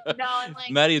that. No, and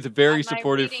like, Maddie is a very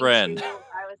supportive friend.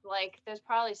 I was like, there's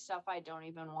probably stuff I don't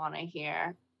even want to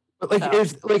hear. But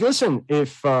if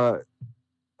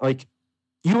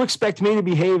you expect me to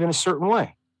behave in a certain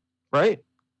way, right?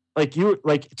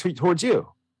 Towards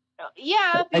you.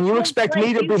 Yeah. And you expect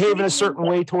me to behave in a certain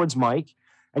way towards Mike,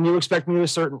 and you expect me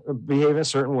to behave in a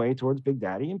certain way towards Big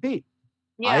Daddy and Pete.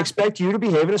 Yeah. I expect you to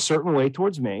behave in a certain way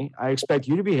towards me. I expect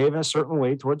you to behave in a certain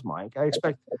way towards Mike.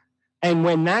 And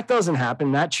when that doesn't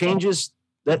happen, that changes,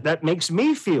 that makes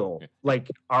me feel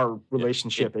like our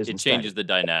relationship is. It changes the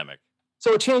dynamic.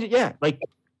 So it changes, yeah. Like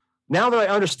now that I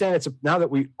understand now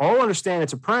that we all understand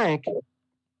it's a prank,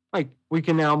 like we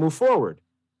can now move forward.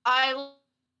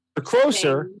 We're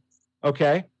closer,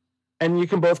 okay? And you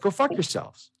can both go fuck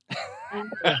yourselves.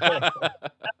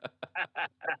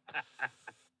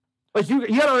 Like you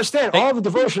gotta understand, all the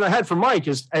devotion I had for Mike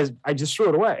is as I just threw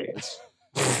it away.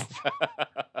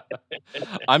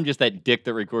 I'm just that dick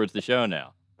that records the show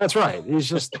now. That's right. He's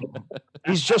just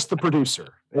the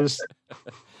producer.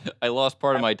 I lost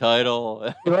part of my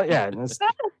title. Yeah.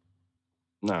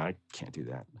 No, I can't do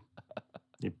that.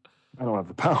 I don't have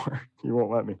the power. You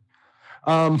won't let me.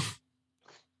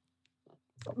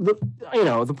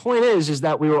 The point is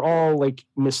that we were all like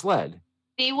misled.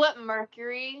 See what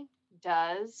Mercury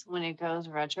does when it goes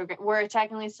retrograde. We're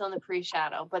technically still in the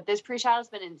pre-shadow, but this pre-shadow has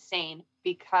been insane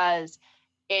because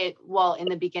in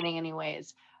the beginning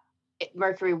anyways,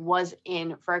 Mercury was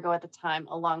in Virgo at the time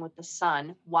along with the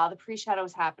sun while the pre-shadow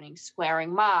was happening,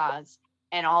 squaring Mars,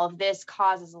 and all of this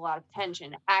causes a lot of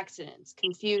tension, accidents,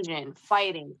 confusion,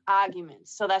 fighting,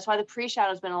 arguments. So that's why the pre-shadow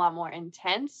has been a lot more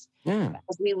intense. Yeah.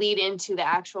 As we lead into the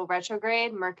actual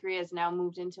retrograde, Mercury has now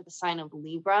moved into the sign of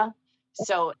Libra.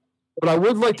 But I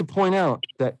would like to point out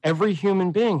that every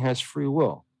human being has free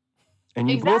will.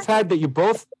 And you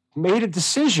both made a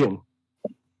decision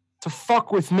to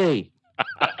fuck with me.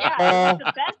 Yeah, it's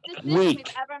the best decision we've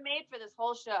ever made for this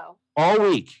whole show. All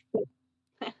week.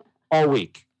 All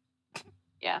week.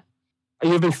 Yeah.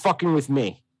 You've been fucking with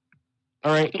me.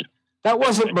 All right. That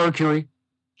wasn't Mercury.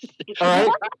 All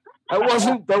right.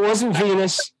 That wasn't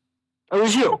Venus. It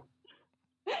was you.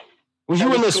 It was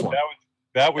you in this one.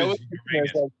 That was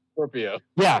Uranus. Scorpio.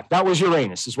 Yeah, that was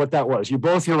Uranus, is what that was. You're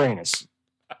both Uranus.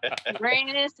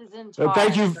 Uranus is in Taurus.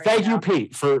 Thank you,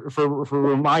 Pete, for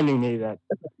reminding me that.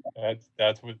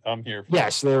 That's what I'm here for.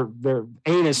 Yes, their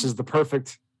anus is the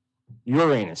perfect.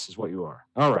 Uranus is what you are.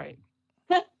 All right.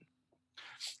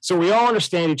 So we all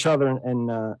understand each other,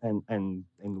 and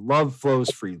love flows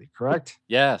freely. Correct?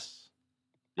 Yes.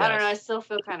 I don't know. I still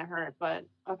feel kind of hurt, but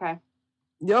okay.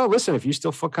 Yo, listen. If you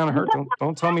still feel kind of hurt,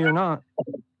 don't tell me you're not.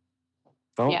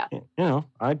 Don't. Yeah.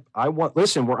 I want.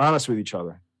 Listen, we're honest with each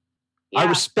other. Yeah. I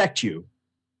respect you.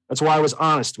 That's why I was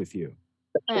honest with you.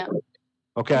 Yeah.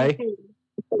 Okay.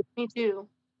 Me too.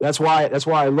 That's why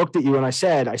I looked at you and I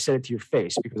said it to your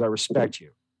face because I respect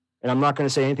you, and I'm not going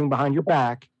to say anything behind your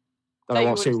back that I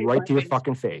won't say right to your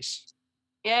fucking face.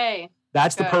 Yay.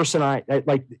 That's the person I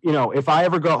like. If I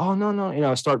ever go, oh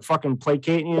no, start fucking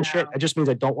placating you and shit, it just means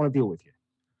I don't want to deal with you.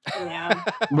 Yeah.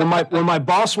 When my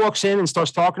boss walks in and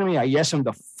starts talking to me, I yes him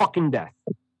to fucking death.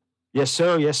 Yes,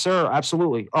 sir. Yes, sir.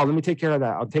 Absolutely. Oh, let me take care of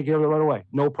that. I'll take care of it right away.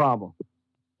 No problem.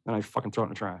 And I fucking throw it in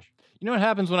the trash. You know what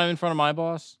happens when I'm in front of my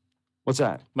boss? What's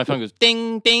that? My phone goes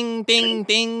ding, ding, ding,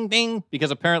 ding, ding. Because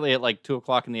apparently at like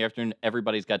 2:00 in the afternoon,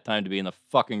 everybody's got time to be in the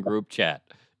fucking group chat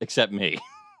except me.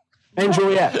 And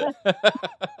Juliet.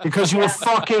 Because you were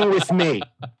fucking with me.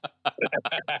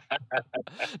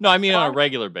 No, I mean on a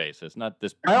regular basis, not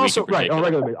this. I also week in on a particular.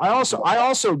 regular basis. I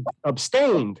also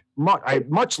abstained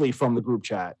muchly from the group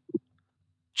chat,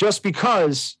 just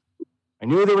because I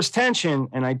knew there was tension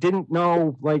and I didn't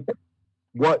know I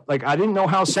didn't know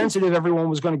how sensitive everyone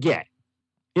was going to get.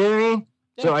 You know what I mean?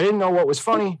 Yeah. So I didn't know what was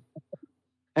funny,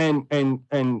 and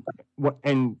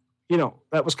you know,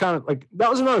 that was kind of like, that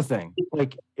was another thing.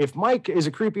 Like, if Mike is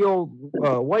a creepy old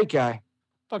white guy,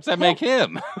 fuck's that make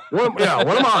him? What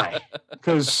am I?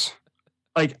 Because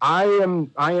like I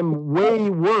am way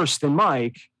worse than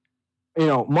Mike. You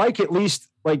know, Mike at least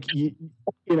you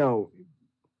know.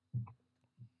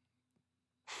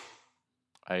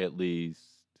 I at least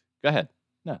go ahead.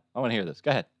 No, I want to hear this.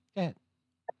 Go ahead.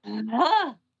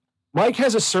 Mike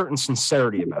has a certain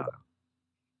sincerity about him.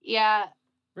 Yeah.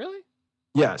 Really?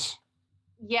 Yes.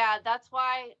 Yeah, that's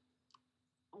why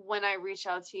when I reached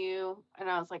out to you and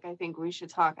I was like, I think we should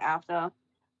talk after,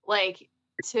 like,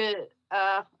 to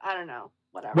I don't know,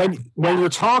 whatever. When you're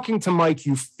talking to Mike,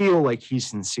 you feel like he's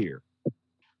sincere.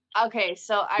 Okay,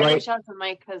 so I reached out to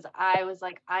Mike because I was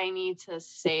like, I need to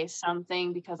say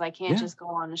something because I can't just go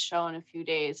on the show in a few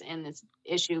days and this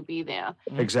issue be there.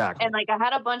 Exactly. And like I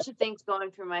had a bunch of things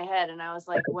going through my head and I was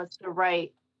like, what's the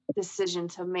right decision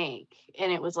to make?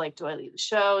 And it was like, do I leave the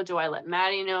show? Do I let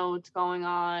Maddie know what's going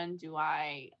on?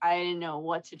 I didn't know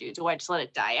what to do. Do I just let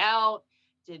it die out?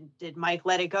 Did Mike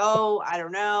let it go? I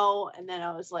don't know. And then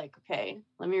I was like, okay,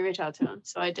 let me reach out to him.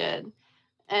 So I did.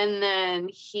 And then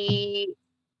he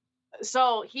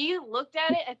looked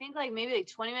at it, I think maybe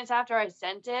 20 minutes after I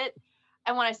sent it.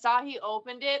 And when I saw he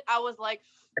opened it, I was like,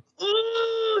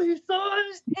 oh, you saw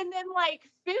it? And then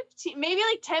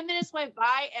 10 minutes went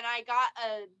by and I got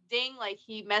a ding,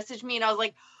 he messaged me and I was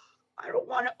like, I don't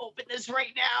want to open this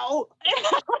right now. And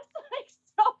I was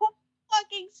so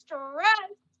fucking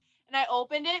stressed. And I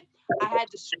opened it. I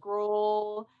had to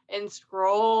scroll and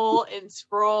scroll and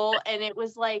scroll. And it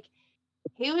was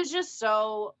he was just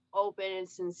so open and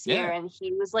sincere. Yeah. And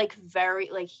he was very,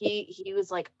 he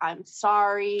was like, I'm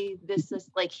sorry. This is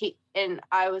and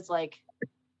I was like,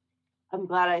 I'm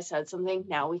glad I said something.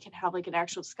 Now we can have an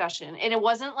actual discussion. And it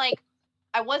wasn't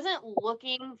I wasn't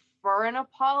looking for an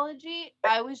apology.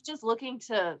 I was just looking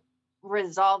to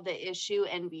resolve the issue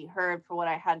and be heard for what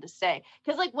I had to say.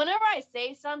 Because whenever I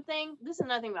say something, this is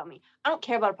nothing about me. I don't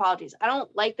care about apologies. I don't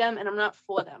like them and I'm not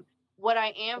for them. What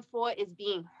I am for is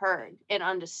being heard and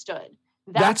understood.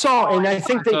 That's all. And I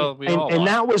think that, and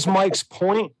that was Mike's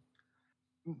point.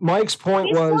 Mike's point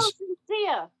He's was so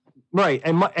sincere. Right.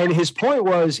 And his point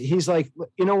was, he's like,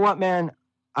 you know what, man,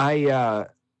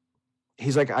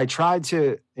 he's like, I tried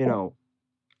to, you know,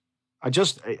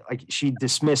 she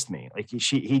dismissed me.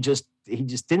 He just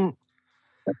didn't,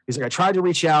 he's like, I tried to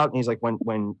reach out. And he's like,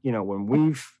 when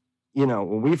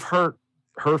we've hurt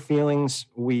her feelings,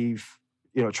 we've,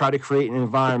 tried to create an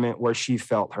environment where she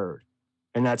felt heard.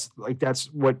 And that's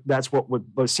what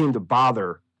would seem to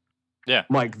bother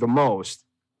Mike the most.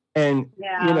 And,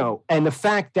 and the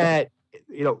fact that,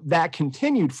 that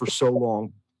continued for so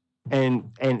long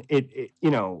and it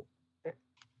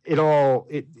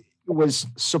was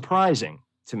surprising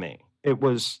to me. It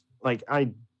was like,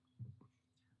 it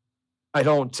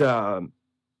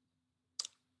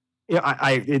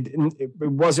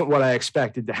wasn't what I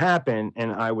expected to happen.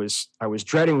 And I was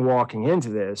dreading walking into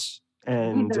this.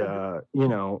 And,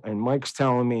 and Mike's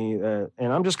telling me that,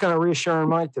 and I'm just kind of reassuring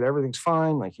Mike that everything's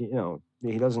fine.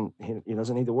 He doesn't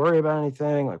need to worry about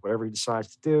anything, whatever he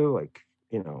decides to do,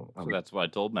 So that's what I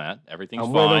told Matt.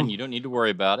 Everything's fine. You don't need to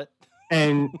worry about it.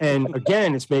 And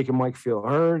again, it's making Mike feel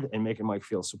heard and making Mike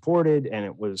feel supported. And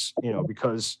it was,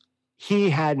 because he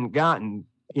hadn't gotten,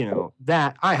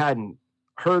 that I hadn't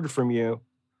heard from you.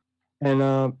 And,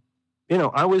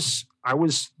 I was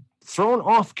thrown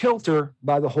off kilter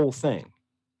by the whole thing.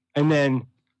 And then,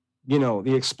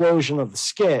 the explosion of the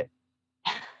skit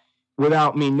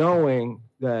without me knowing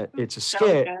that it's a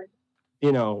skit,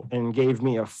 and gave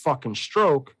me a fucking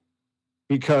stroke,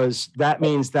 because that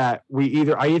means that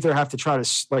I either have to try to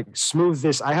smooth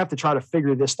this. I have to try to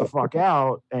figure this the fuck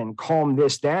out and calm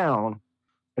this down.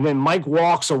 And then Mike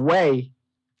walks away,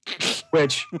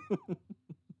 which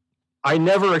I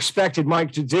never expected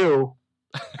Mike to do.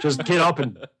 Just get up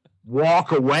and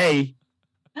walk away.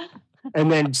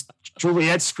 And then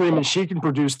Juliet's screaming she can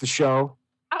produce the show.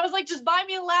 I was like, just buy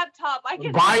me a laptop. I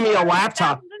can buy me a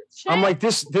laptop. I'm like,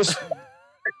 this.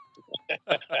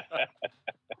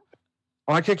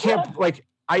 Like, I can't, like,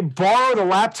 I borrowed a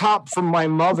laptop from my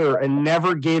mother and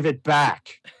never gave it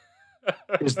back.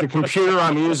 Is the computer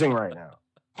I'm using right now.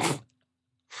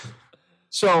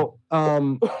 So,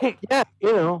 yeah,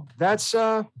 you know, that's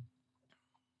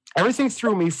everything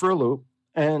threw me for a loop.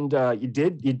 And you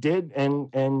did,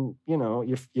 and you know,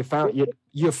 you found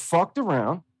you fucked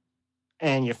around,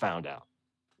 and you found out,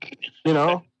 you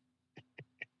know.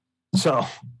 So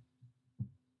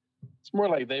it's more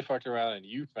like they fucked around and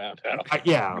you found out.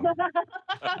 Yeah.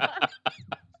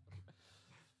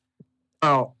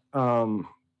 Oh,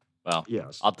 well,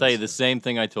 yes. I'll tell you the same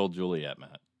thing I told Juliet,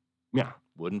 Matt. Yeah,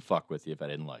 wouldn't fuck with you if I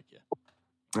didn't like you.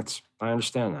 I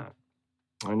understand that.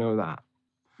 I know that.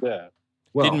 Yeah.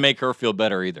 Well, didn't make her feel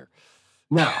better either.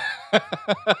 No.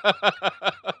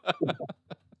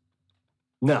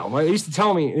 No. They used to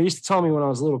tell me when I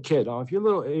was a little kid, oh,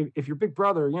 if your big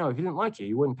brother, you know, if he didn't like you,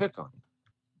 he wouldn't pick on you.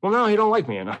 Well, no, he don't like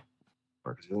me enough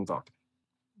because he doesn't talk to me.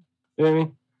 You know what I mean?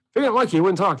 If he didn't like you, he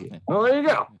wouldn't talk to you. Well, there you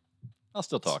go. I'll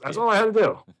still talk. That's all I had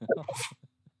to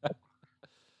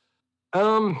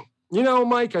do. You know,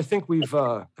 Mike, I think we've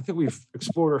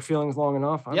explored our feelings long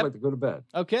enough. I'd like to go to bed.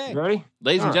 Okay. You ready?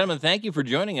 Ladies and gentlemen, thank you for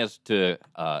joining us to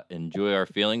enjoy our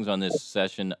feelings on this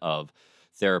session of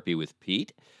Therapy with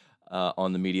Pete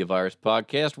on the Media Virus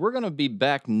podcast. We're going to be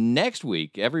back next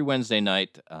week. Every Wednesday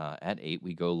night at 8,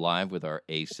 we go live with our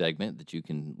A segment that you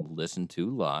can listen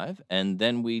to live. And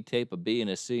then we tape a B and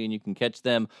a C, and you can catch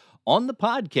them on the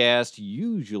podcast.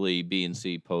 Usually B and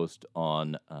C post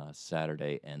on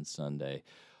Saturday and Sunday.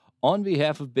 On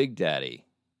behalf of Big Daddy,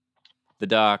 the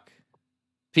Doc,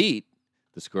 Pete,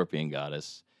 the Scorpion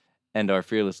Goddess, and our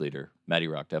fearless leader, Maddie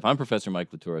Rockdeff, I'm Professor Mike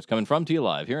Latourus, coming from to you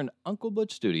live here in Uncle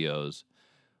Butch Studios.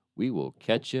 We will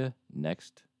catch you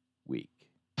next week.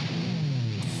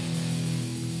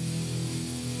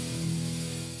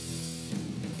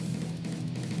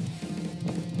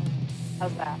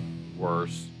 How's that?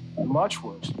 Worse. Much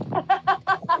worse.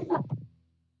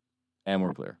 And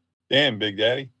we're clear. Damn, Big Daddy.